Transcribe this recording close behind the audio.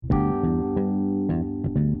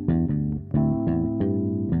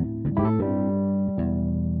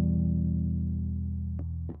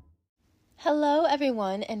Hello,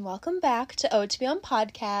 everyone, and welcome back to Ode to Be On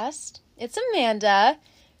Podcast. It's Amanda.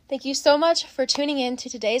 Thank you so much for tuning in to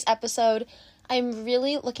today's episode. I'm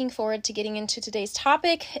really looking forward to getting into today's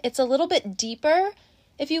topic. It's a little bit deeper,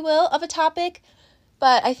 if you will, of a topic,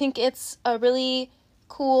 but I think it's a really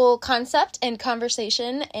cool concept and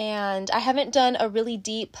conversation, and I haven't done a really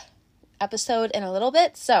deep episode in a little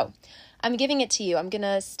bit, so I'm giving it to you. I'm going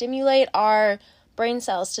to stimulate our brain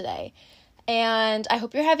cells today. And I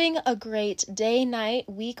hope you're having a great day, night,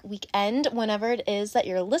 week, weekend, whenever it is that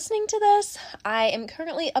you're listening to this. I am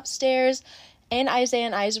currently upstairs in Isaiah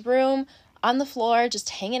and I's room on the floor, just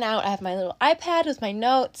hanging out. I have my little iPad with my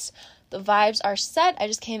notes. The vibes are set. I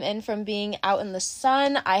just came in from being out in the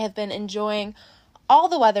sun. I have been enjoying all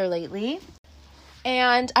the weather lately.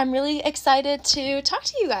 And I'm really excited to talk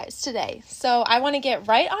to you guys today. So I want to get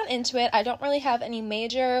right on into it. I don't really have any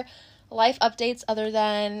major life updates other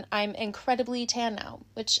than I'm incredibly tan now,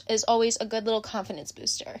 which is always a good little confidence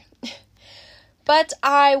booster. But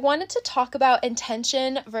I wanted to talk about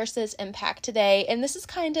intention versus impact today, and this is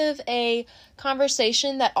kind of a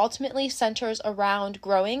conversation that ultimately centers around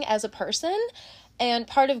growing as a person. And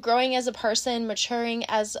part of growing as a person, maturing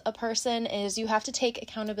as a person, is you have to take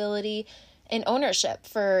accountability and ownership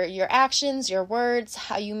for your actions, your words,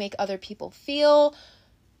 how you make other people feel,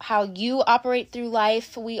 how you operate through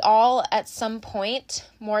life. We all, at some point,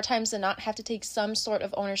 more times than not, have to take some sort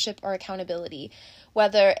of ownership or accountability,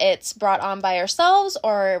 whether it's brought on by ourselves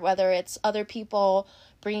or whether it's other people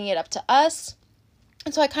bringing it up to us.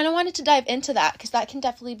 And so I kind of wanted to dive into that because that can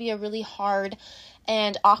definitely be a really hard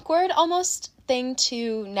and awkward almost thing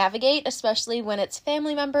to navigate, especially when it's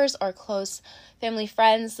family members or close family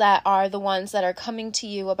friends that are the ones that are coming to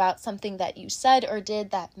you about something that you said or did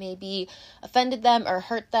that maybe offended them or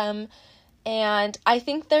hurt them. And I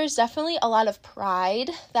think there's definitely a lot of pride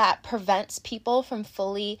that prevents people from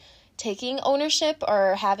fully taking ownership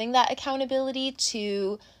or having that accountability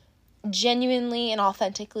to genuinely and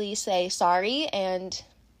authentically say sorry and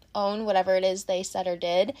own whatever it is they said or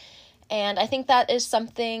did. And I think that is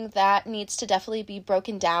something that needs to definitely be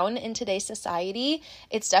broken down in today's society.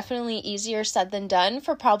 It's definitely easier said than done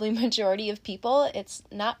for probably majority of people. It's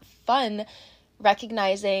not fun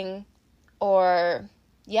recognizing or,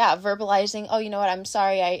 verbalizing, oh, you know what, I'm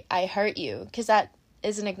sorry, I hurt you. Because that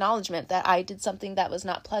is an acknowledgement that I did something that was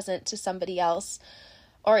not pleasant to somebody else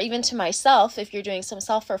or even to myself if you're doing some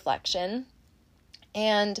self-reflection.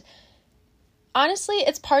 And honestly,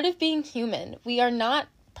 it's part of being human. We are not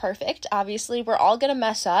perfect. Obviously, we're all going to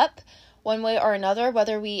mess up one way or another,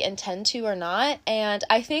 whether we intend to or not. And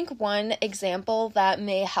I think one example that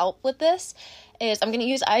may help with this is I'm going to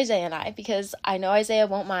use Isaiah and I because I know Isaiah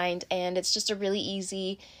won't mind, and it's just a really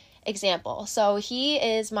easy example. So he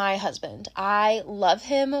is my husband. I love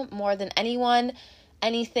him more than anyone,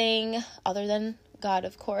 anything other than God,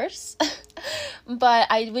 of course. But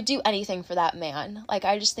I would do anything for that man. Like,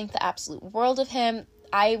 I just think the absolute world of him.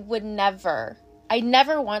 I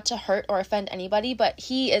never want to hurt or offend anybody, but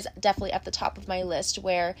he is definitely at the top of my list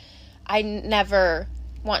where I never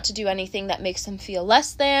want to do anything that makes him feel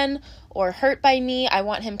less than or hurt by me. I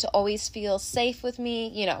want him to always feel safe with me.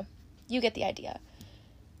 You get the idea.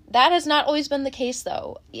 That has not always been the case,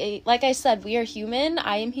 though. Like I said, we are human.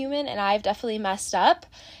 I am human, and I've definitely messed up.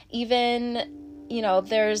 Even,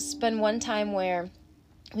 there's been one time where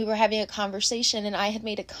we were having a conversation and I had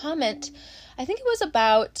made a comment. I think it was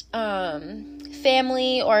about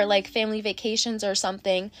family or like family vacations or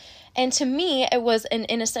something. And to me, it was an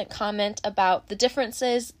innocent comment about the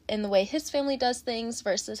differences in the way his family does things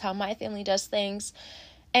versus how my family does things.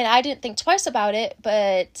 And I didn't think twice about it,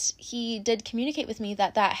 but he did communicate with me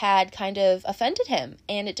that had kind of offended him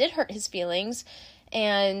and it did hurt his feelings.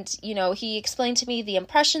 And, he explained to me the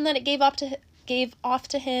impression that it gave off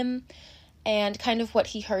to him and kind of what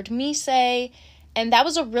he heard me say. And that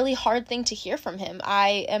was a really hard thing to hear from him.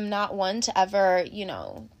 I am not one to ever,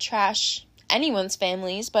 trash anyone's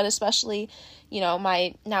families, but especially,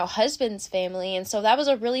 my now husband's family. And so that was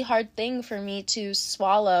a really hard thing for me to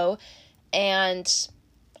swallow and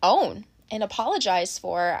own and apologize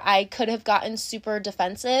for. I could have gotten super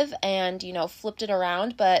defensive and, flipped it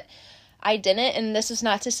around, but I didn't. And this is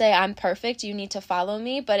not to say I'm perfect. You need to follow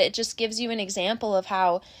me, but it just gives you an example of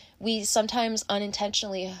how we sometimes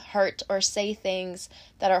unintentionally hurt or say things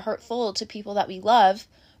that are hurtful to people that we love,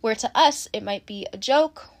 where to us it might be a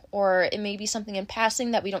joke or it may be something in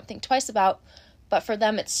passing that we don't think twice about, but for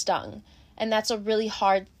them it stung. And that's a really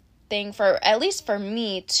hard thing at least for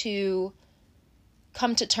me to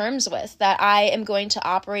come to terms with, that I am going to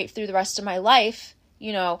operate through the rest of my life,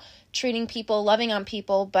 treating people, loving on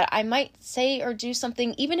people, but I might say or do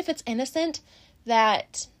something, even if it's innocent,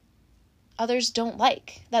 that others don't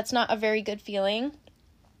like. That's not a very good feeling.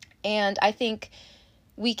 And I think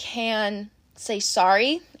we can say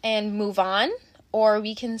sorry and move on, or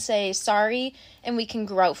we can say sorry and we can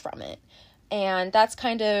grow from it. And that's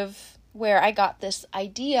kind of where I got this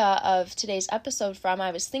idea of today's episode from.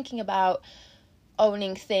 I was thinking about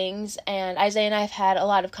owning things, and Isaiah and I have had a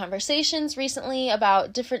lot of conversations recently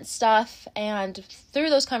about different stuff, and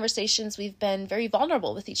through those conversations we've been very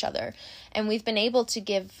vulnerable with each other, and we've been able to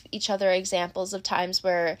give each other examples of times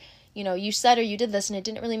where, you know, you said or you did this and it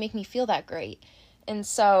didn't really make me feel that great. And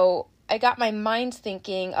so I got my mind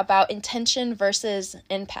thinking about intention versus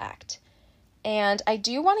impact. And I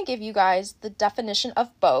do want to give you guys the definition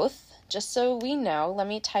of both, just so we know. Let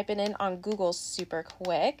me type it in on Google super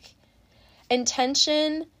quick.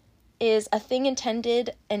 Intention is a thing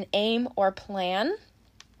intended, an aim or plan.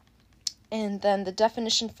 And then the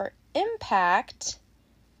definition for impact,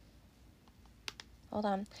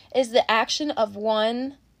 is the action of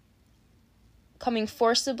one coming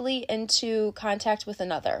forcibly into contact with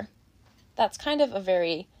another. That's kind of a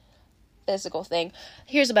very physical thing.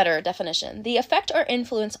 Here's a better definition. The effect or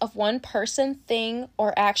influence of one person, thing,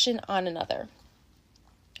 or action on another.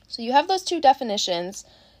 So you have those two definitions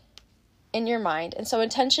in your mind. And so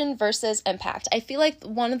intention versus impact. I feel like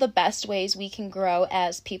one of the best ways we can grow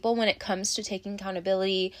as people when it comes to taking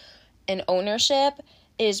accountability and ownership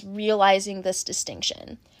is realizing this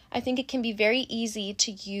distinction. I think it can be very easy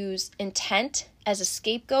to use intent as a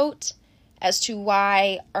scapegoat as to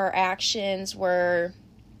why our actions were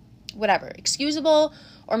excusable,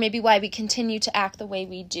 or maybe why we continue to act the way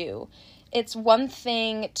we do. It's one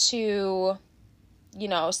thing to,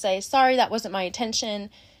 say, sorry, that wasn't my intention,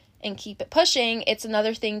 and keep it pushing. It's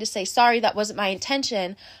another thing to say, sorry, that wasn't my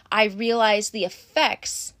intention. I realize the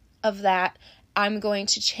effects of that. I'm going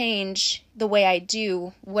to change the way I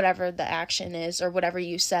do whatever the action is or whatever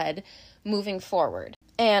you said moving forward.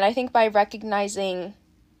 And I think by recognizing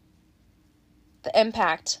the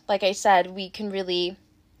impact, like I said, we can really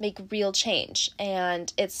make real change.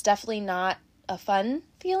 And it's definitely not a fun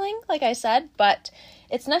feeling, like I said, but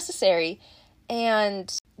it's necessary.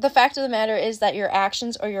 And the fact of the matter is that your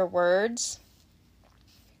actions or your words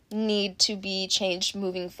need to be changed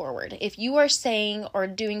moving forward. If you are saying or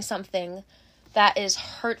doing something that is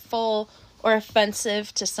hurtful or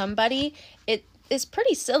offensive to somebody, it is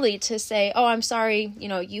pretty silly to say, oh, I'm sorry,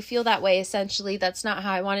 you feel that way. Essentially, that's not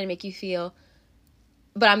how I wanted to make you feel,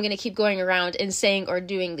 but I'm going to keep going around and saying or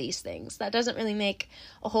doing these things. That doesn't really make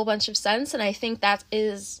a whole bunch of sense. And I think that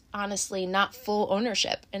is honestly not full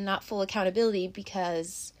ownership and not full accountability,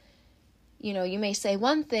 because, you may say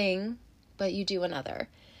one thing, but you do another.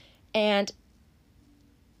 And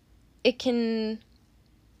it can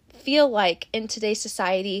feel like in today's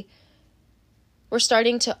society, we're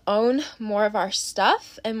starting to own more of our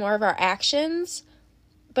stuff and more of our actions,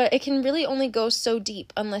 but it can really only go so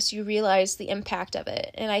deep unless you realize the impact of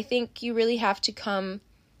it. And I think you really have to come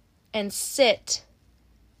and sit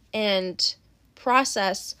and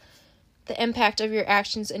process the impact of your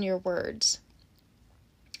actions and your words.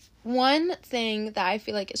 One thing that I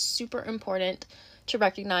feel like is super important to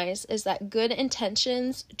recognize is that good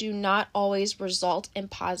intentions do not always result in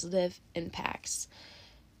positive impacts.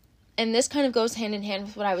 And this kind of goes hand in hand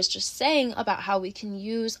with what I was just saying about how we can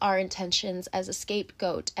use our intentions as a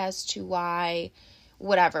scapegoat as to why,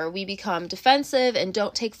 we become defensive and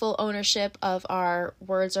don't take full ownership of our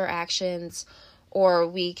words or actions. Or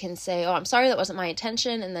we can say, oh, I'm sorry, that wasn't my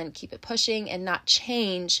intention, and then keep it pushing and not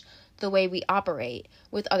change the way we operate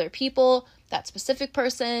with other people, that specific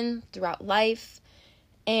person, throughout life.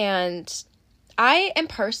 And I am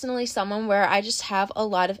personally someone where I just have a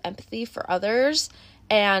lot of empathy for others,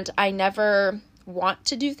 and I never want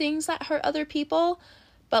to do things that hurt other people.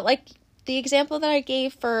 But like the example that I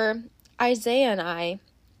gave for Isaiah and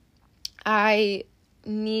I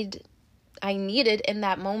needed in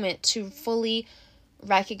that moment to fully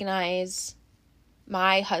recognize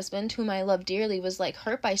my husband, whom I love dearly, was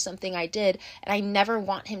hurt by something I did, and I never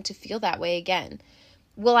want him to feel that way again.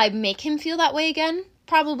 Will I make him feel that way again?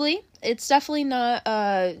 Probably. It's definitely not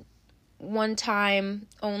one time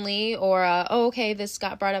only, or okay, this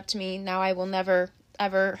got brought up to me, now I will never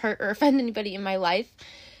ever hurt or offend anybody in my life.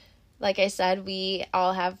 Like I said, we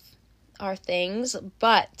all have our things,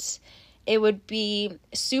 but it would be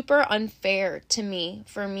super unfair to me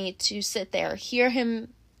for me to sit there, hear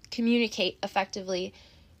him communicate effectively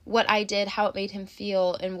what I did, how it made him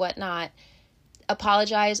feel and whatnot,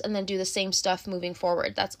 apologize, and then do the same stuff moving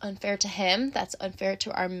forward. That's unfair to him. That's unfair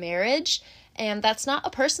to our marriage. And that's not a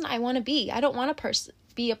person I want to be. I don't want to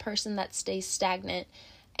be a person that stays stagnant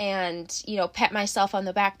and, pat myself on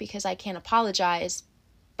the back because I can't apologize,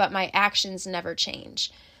 but my actions never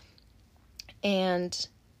change. And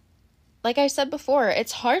like I said before,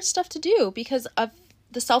 it's hard stuff to do because of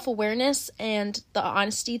the self-awareness and the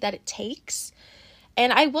honesty that it takes.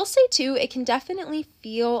 And I will say too, it can definitely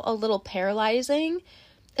feel a little paralyzing,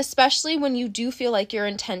 especially when you do feel like your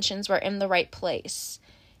intentions were in the right place.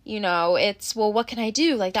 It's, well, what can I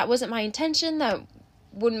do? Like, that wasn't my intention. That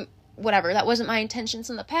wasn't my intentions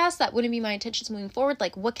in the past. That wouldn't be my intentions moving forward.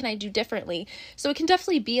 Like, what can I do differently? So it can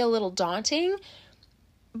definitely be a little daunting,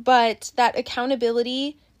 but that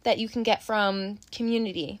accountability that you can get from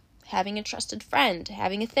community, having a trusted friend,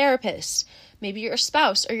 having a therapist, maybe your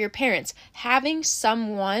spouse or your parents, having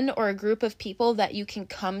someone or a group of people that you can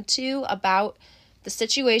come to about the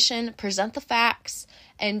situation, present the facts,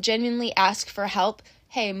 and genuinely ask for help.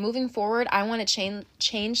 Hey, moving forward, I want to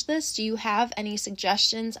change this. Do you have any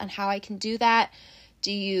suggestions on how I can do that?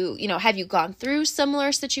 Do you, have you gone through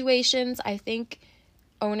similar situations? I think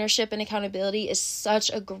ownership and accountability is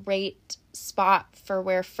such a great spot for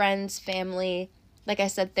where friends, family, like I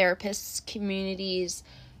said, therapists, communities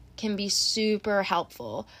can be super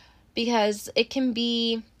helpful, because it can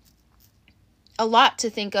be a lot to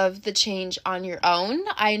think of the change on your own.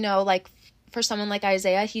 I know, like, for someone like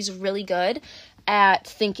Isaiah, he's really good at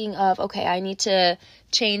thinking of, okay, I need to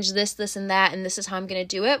change this, and that, and this is how I'm going to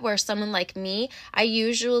do it. Where someone like me, I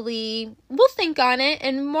usually will think on it,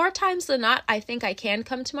 and more times than not, I think I can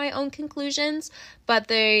come to my own conclusions, but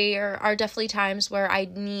there are definitely times where I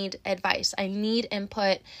need advice, I need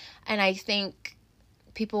input, and I think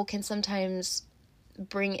people can sometimes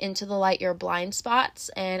bring into the light your blind spots,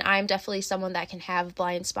 and I'm definitely someone that can have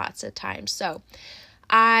blind spots at times. So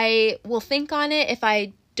I will think on it. If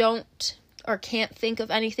I don't or can't think of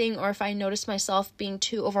anything, or if I notice myself being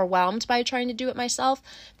too overwhelmed by trying to do it myself,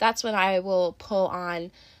 that's when I will pull on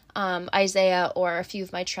Isaiah or a few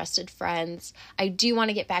of my trusted friends. I do want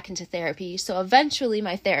to get back into therapy, so eventually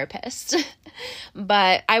my therapist.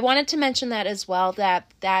 But I wanted to mention that as well,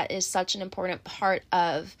 that is such an important part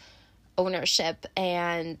of ownership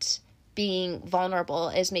and being vulnerable,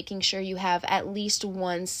 is making sure you have at least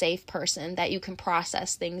one safe person that you can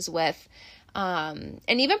process things with. And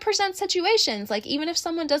even present situations, like even if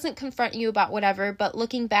someone doesn't confront you about whatever, but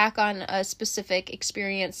looking back on a specific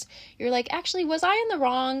experience, you're like, actually, was I in the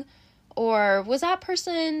wrong? Or was that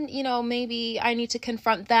person, maybe I need to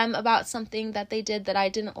confront them about something that they did that I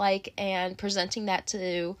didn't like, and presenting that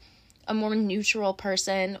to a more neutral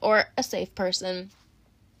person or a safe person,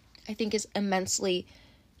 I think is immensely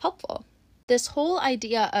helpful. This whole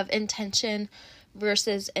idea of intention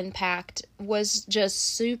versus impact was just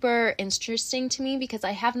super interesting to me, because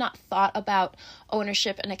I have not thought about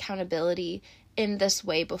ownership and accountability in this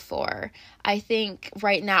way before. I think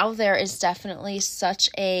right now there is definitely such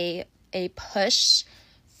a push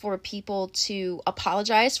for people to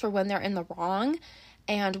apologize for when they're in the wrong.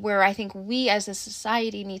 And where I think we as a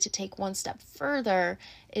society need to take one step further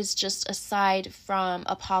is just, aside from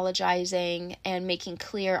apologizing and making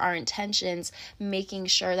clear our intentions, making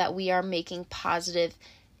sure that we are making positive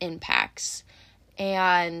impacts.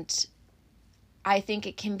 And I think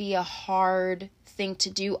it can be a hard thing to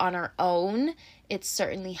do on our own. It's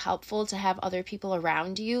certainly helpful to have other people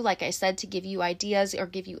around you, like I said, to give you ideas or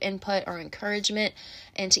give you input or encouragement,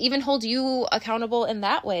 and to even hold you accountable in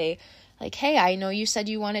that way. Like, hey, I know you said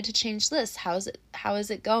you wanted to change this. How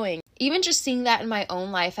is it going? Even just seeing that in my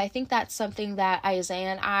own life, I think that's something that Isaiah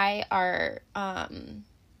and I are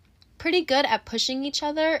pretty good at pushing each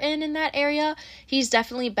other in that area. He's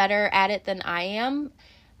definitely better at it than I am.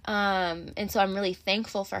 And so I'm really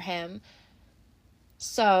thankful for him.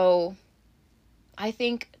 So I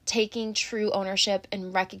think taking true ownership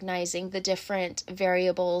and recognizing the different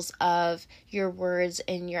variables of your words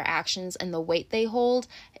and your actions and the weight they hold,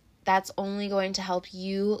 that's only going to help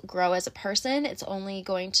you grow as a person. It's only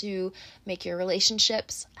going to make your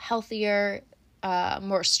relationships healthier,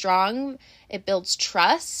 more strong. It builds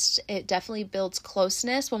trust. It definitely builds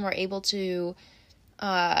closeness when we're able to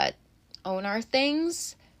own our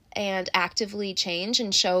things and actively change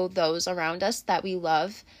and show those around us that we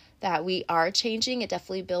love that we are changing. It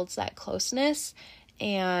definitely builds that closeness.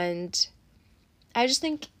 And I just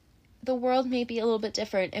think the world may be a little bit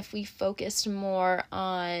different if we focused more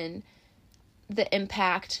on the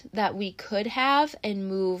impact that we could have and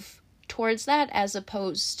move towards that, as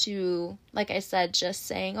opposed to, like I said, just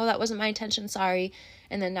saying, oh, that wasn't my intention, sorry,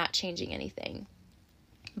 and then not changing anything.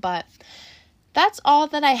 But that's all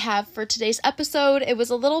that I have for today's episode. It was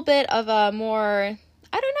a little bit of a more,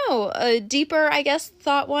 a deeper,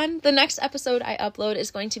 thought one. The next episode I upload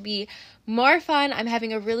is going to be more fun. I'm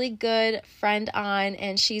having a really good friend on,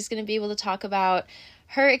 and she's going to be able to talk about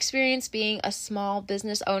her experience being a small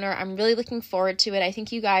business owner. I'm really looking forward to it. I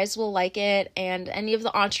think you guys will like it, and any of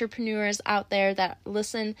the entrepreneurs out there that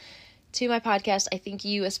listen to my podcast, I think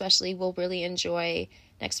you especially will really enjoy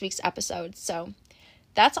next week's episode. So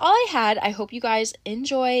that's all I had. I hope you guys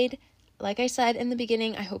enjoyed. Like I said in the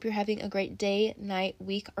beginning, I hope you're having a great day, night,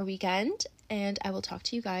 week, or weekend, and I will talk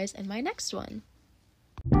to you guys in my next one.